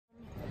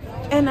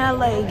in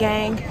LA,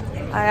 gang.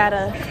 I got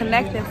a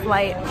connecting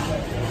flight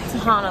to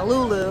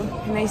Honolulu,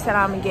 and they said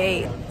I'm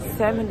gate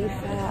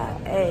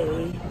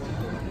 75A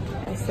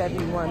and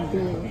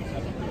 71B.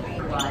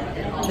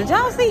 Did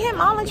y'all see him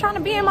all trying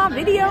to be in my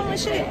video and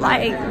shit?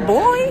 Like,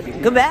 boy,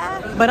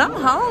 goodbye. But I'm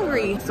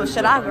hungry, so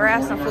should I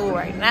grab some food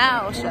right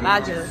now, or should I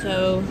just?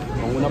 So,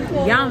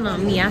 y'all know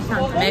me, I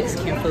found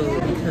Mexican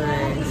food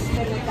because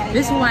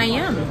this is who I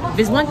am. If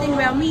there's one thing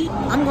about me,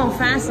 I'm gonna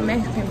find some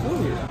Mexican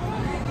food.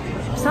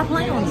 Stop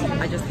playing with me.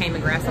 I just came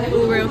and grabbed some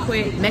food real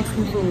quick.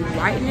 Mexican food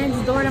right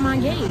next door to my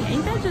gate.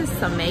 Ain't that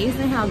just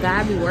amazing how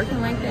God be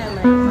working like that?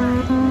 Like,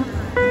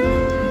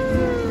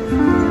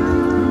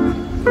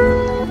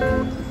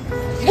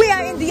 we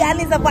are in the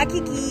islands of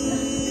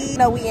Waikiki.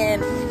 No, we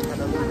in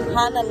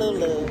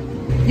Honolulu.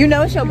 You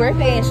know it's your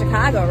birthday in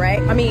Chicago, right?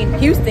 I mean,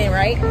 Houston,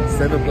 right?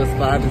 7 +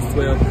 5 is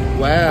 12.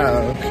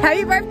 Wow.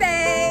 Happy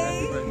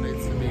birthday! Happy birthday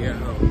to me at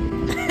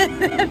home.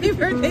 Happy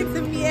birthday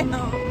to me at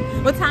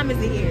home. What time is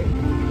it here?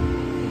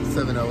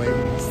 7:08.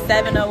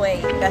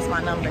 7:08. That's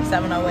my number.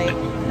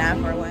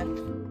 708-941.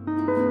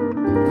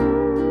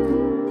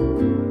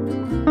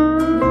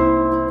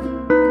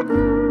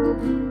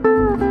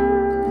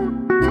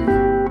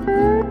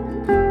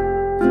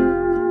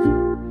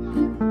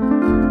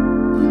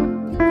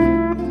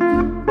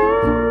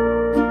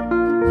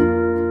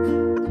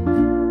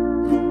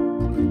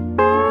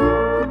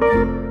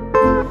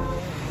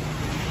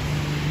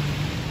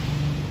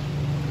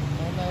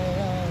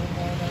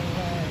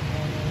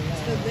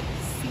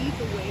 See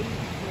the way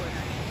before.